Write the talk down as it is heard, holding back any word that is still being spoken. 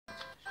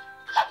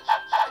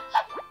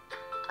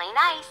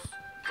Very nice.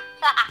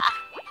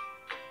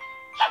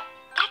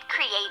 Get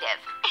creative.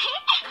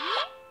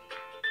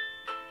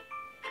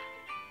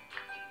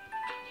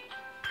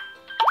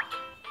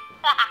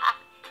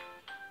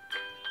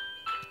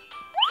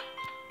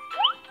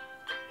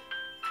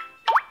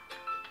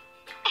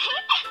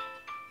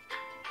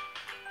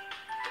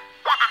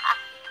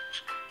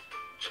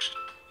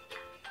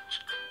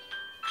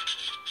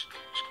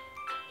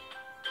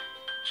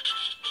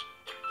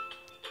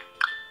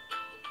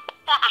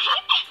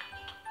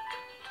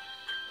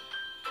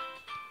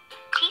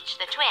 Teach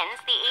the twins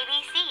the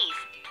ABCs.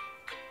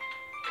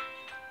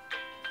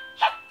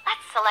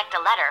 Let's select a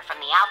letter from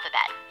the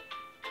alphabet.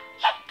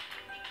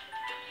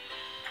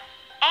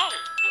 A.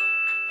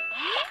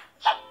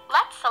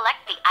 Let's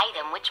select the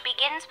item which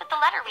begins with the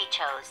letter we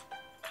chose.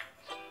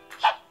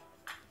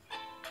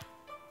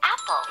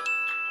 Apple.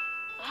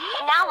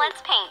 Now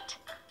let's paint.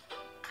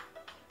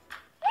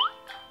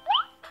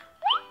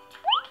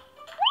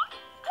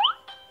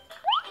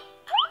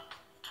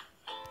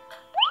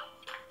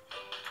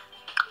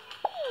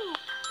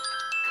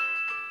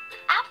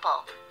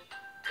 Apple.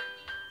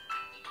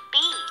 B.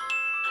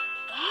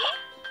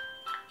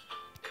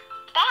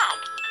 Bag.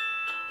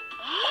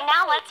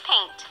 Now let's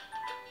paint.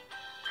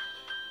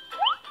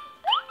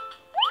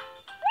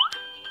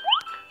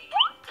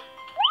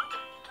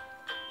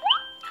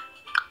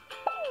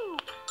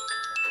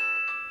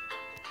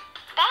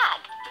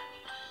 Bag.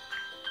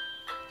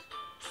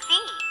 C.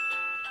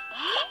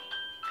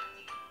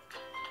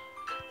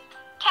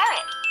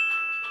 Carrot.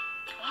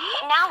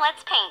 Now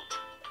let's paint.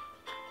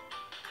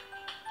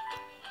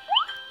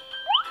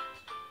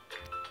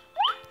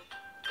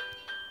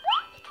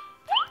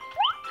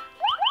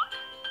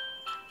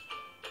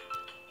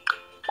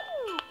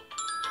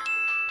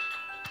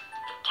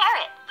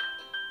 Carrot.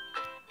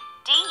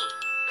 D.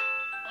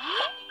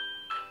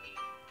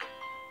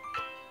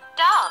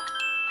 Dog.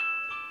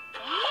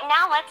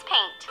 Now let's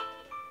paint.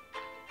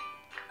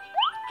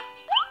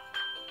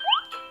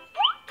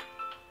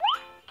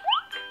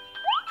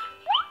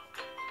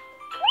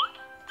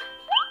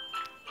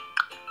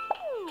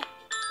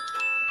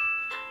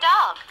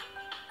 Dog.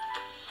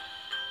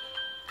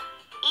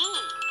 E.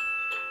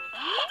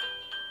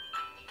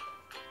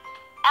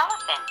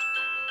 Elephant.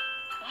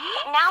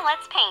 Now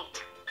let's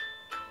paint.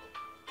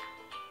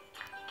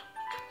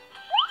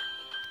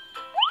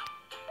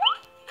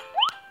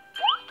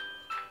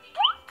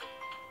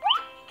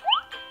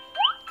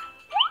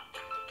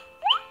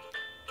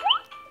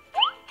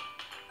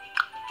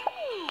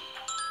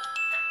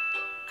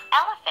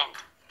 Elephant.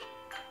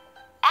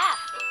 F.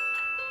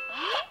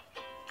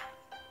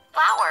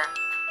 Flower.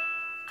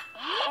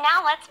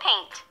 Now let's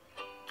paint.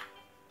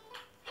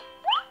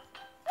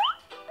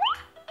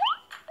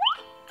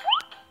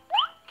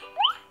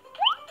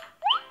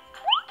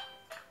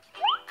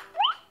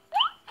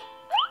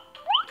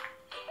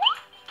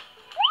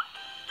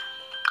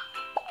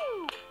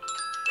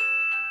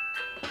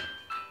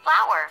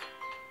 Flower.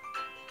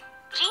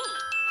 G.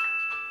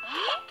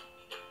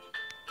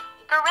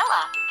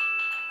 Gorilla.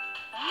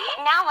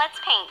 Now let's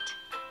paint.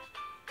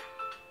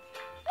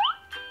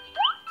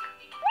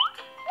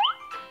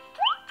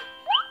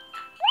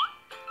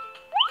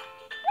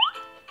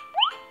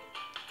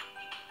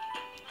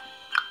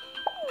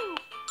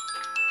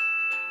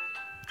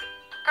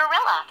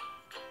 Gorilla.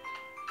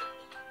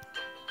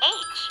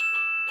 H.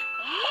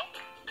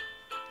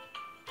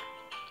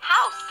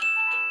 House.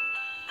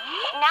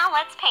 Now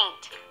let's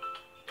paint.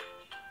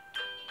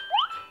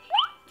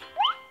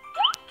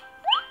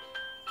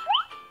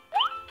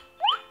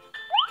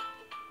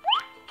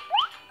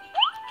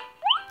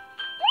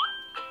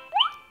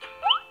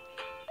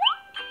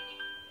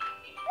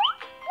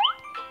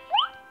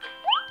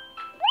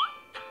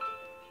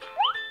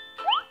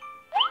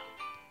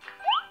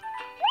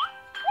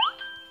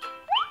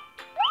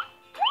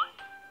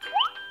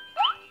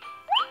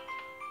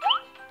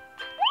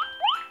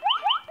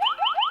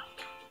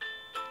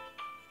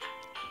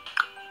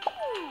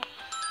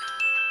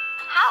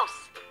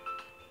 House.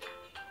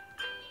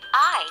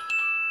 I.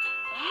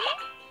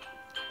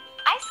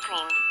 Ice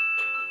cream.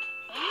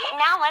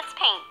 Now let's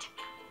paint.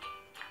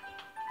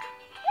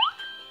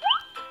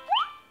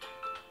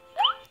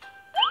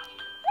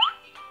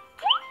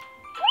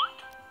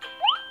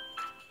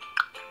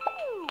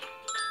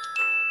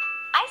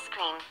 Ice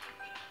cream.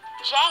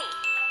 J.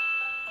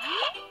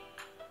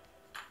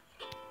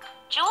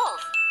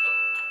 Jules.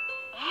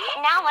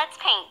 Now let's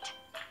paint.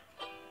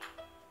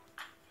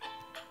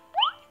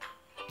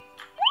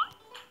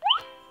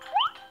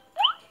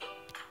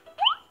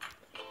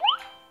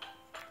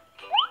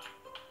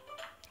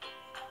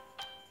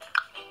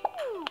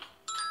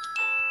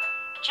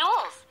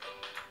 Jules.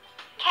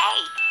 K.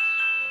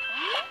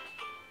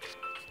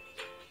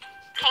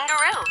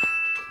 Kangaroo.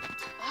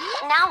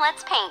 Now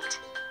let's paint.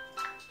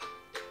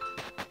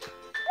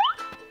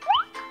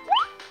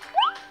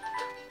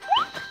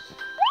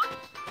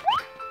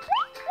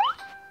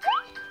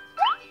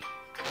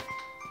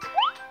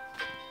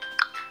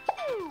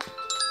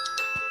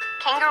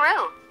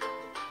 Kangaroo.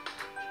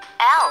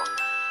 L.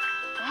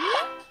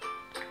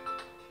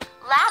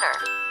 Ladder.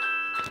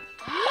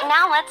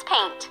 Now let's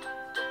paint.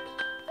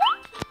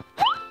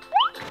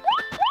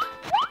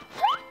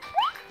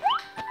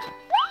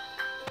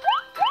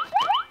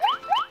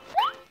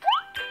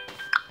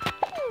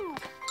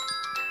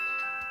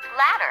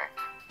 Ladder.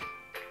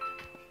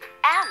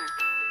 M.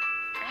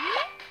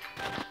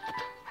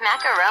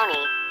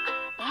 Macaroni.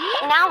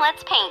 Now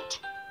let's paint.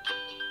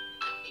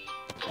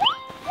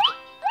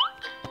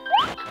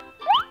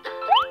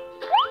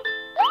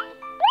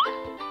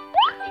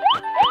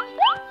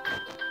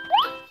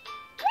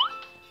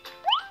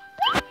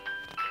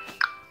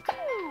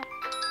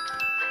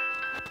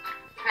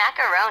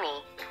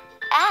 Macaroni.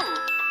 N.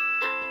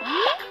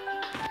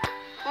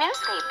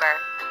 Newspaper.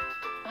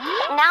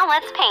 Now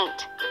let's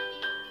paint.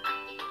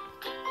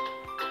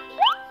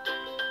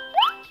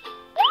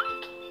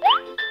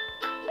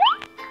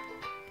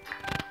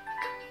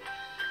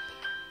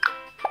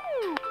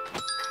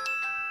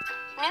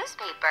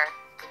 Newspaper.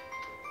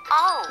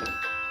 O.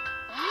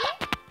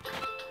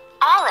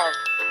 Olive.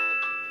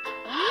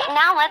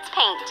 Now let's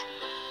paint.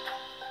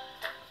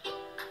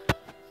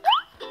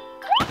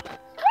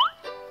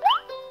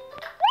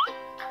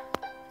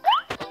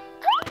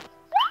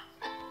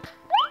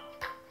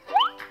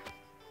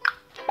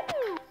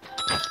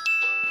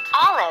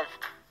 Olive.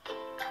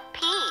 P.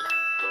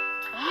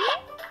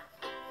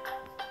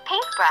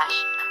 Paintbrush.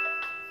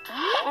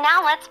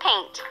 Now let's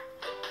paint.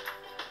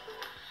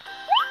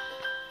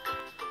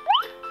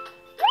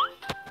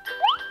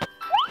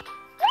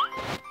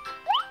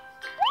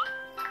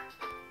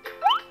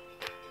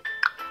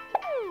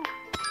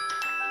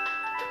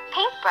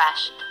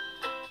 Paintbrush.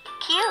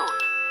 Q.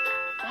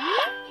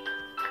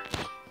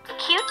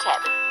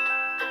 Q-tip.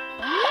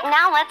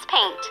 Now let's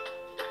paint.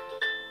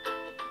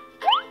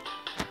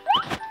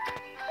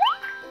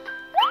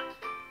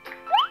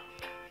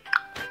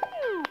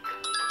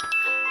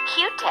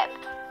 Q-tip.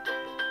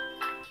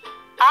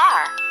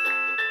 R.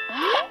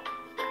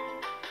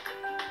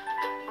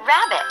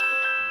 Rabbit.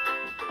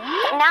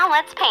 Now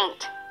let's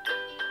paint.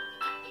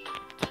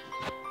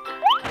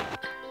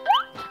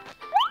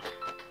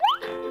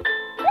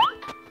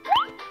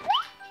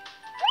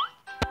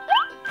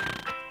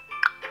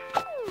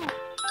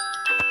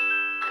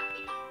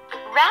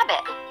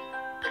 Rabbit.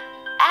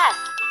 S.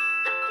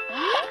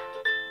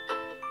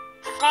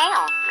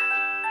 Snail.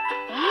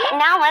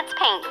 Now let's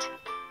paint.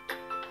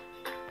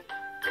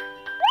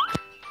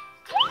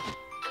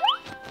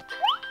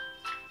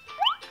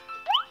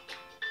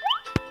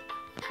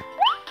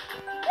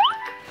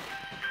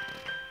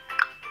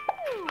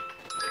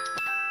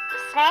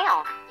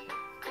 Snail.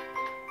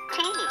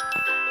 T.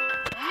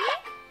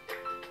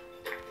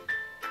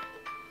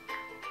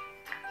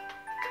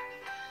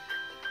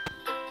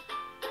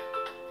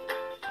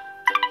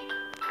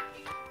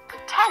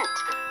 Tent.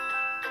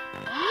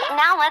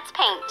 Now let's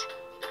paint.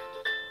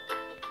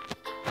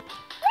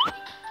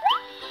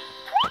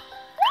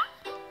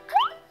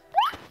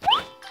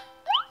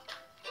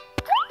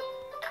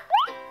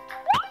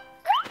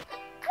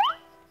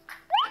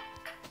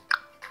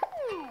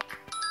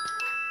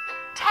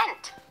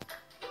 Tent.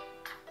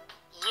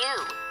 U.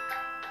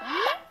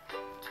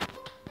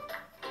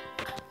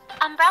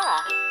 Umbrella.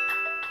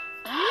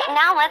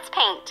 Now let's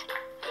paint.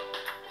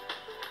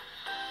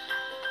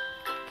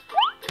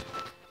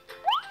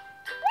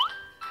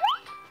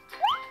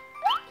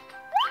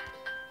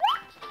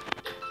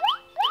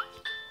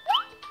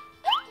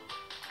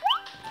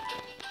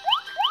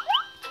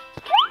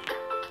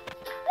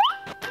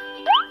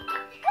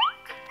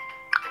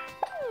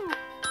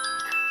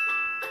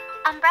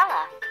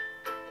 Umbrella.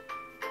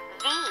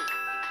 V.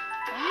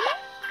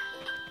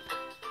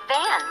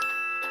 Van.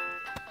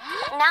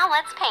 Now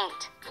let's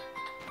paint.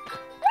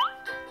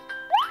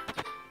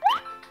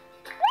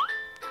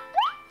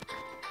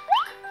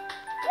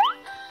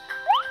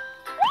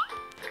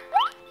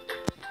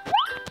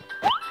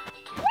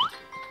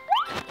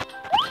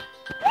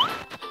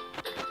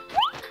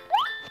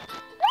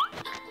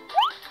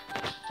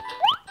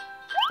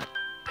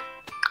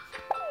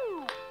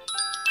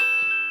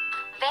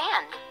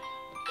 Van.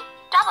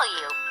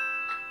 W.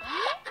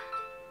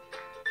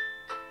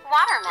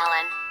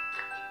 Watermelon.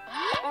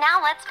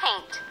 Now let's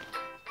paint.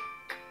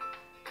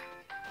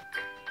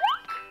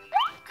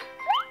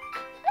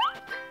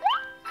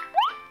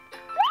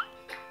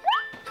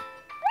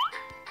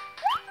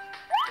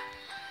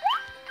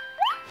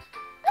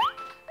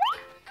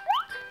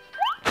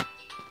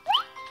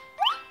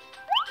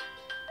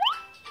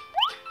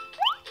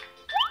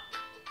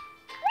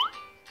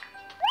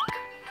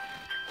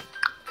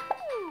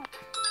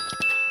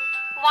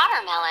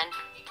 Watermelon.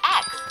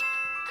 X.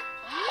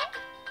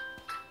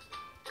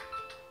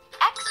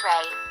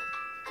 X-ray.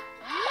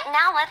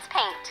 Now let's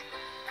paint.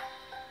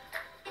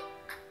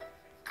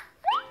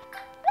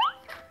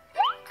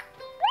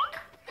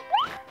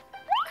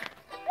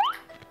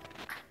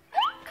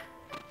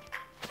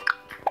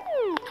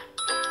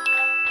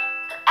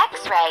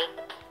 X-ray.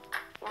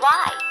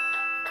 Y.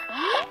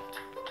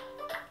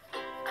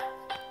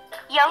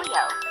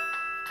 Yo-yo.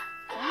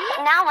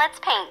 Now let's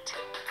paint.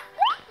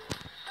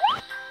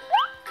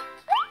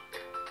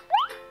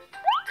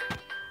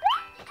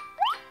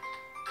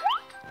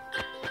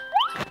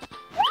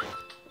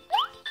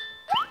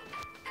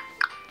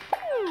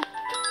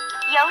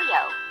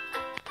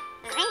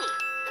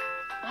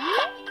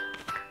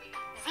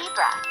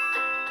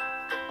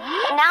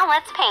 Now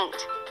let's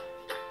paint.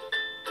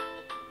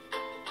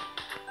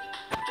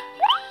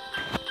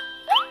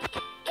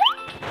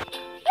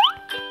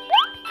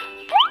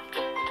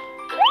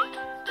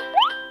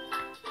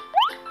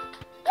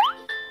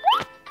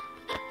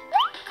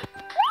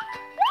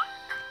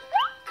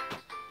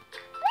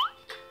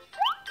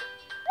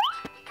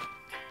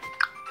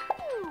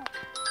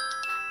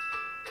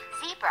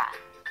 Zebra.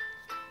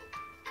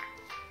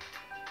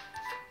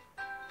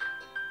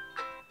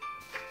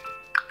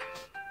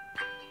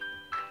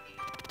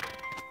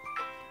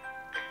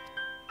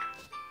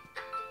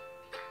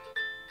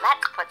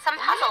 Let's put some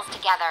puzzles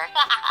together.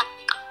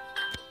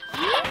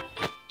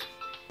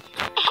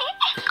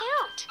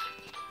 Cute.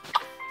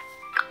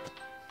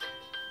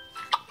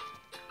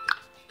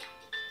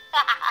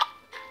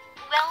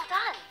 Well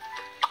done.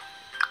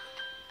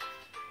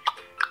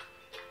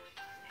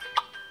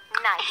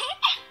 Nice.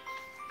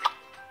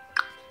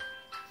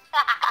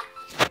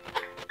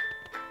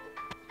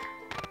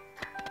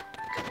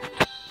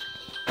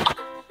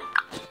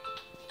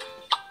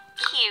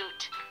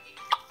 Cute.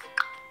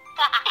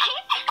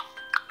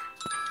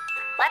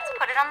 Let's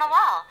put it on the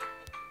wall.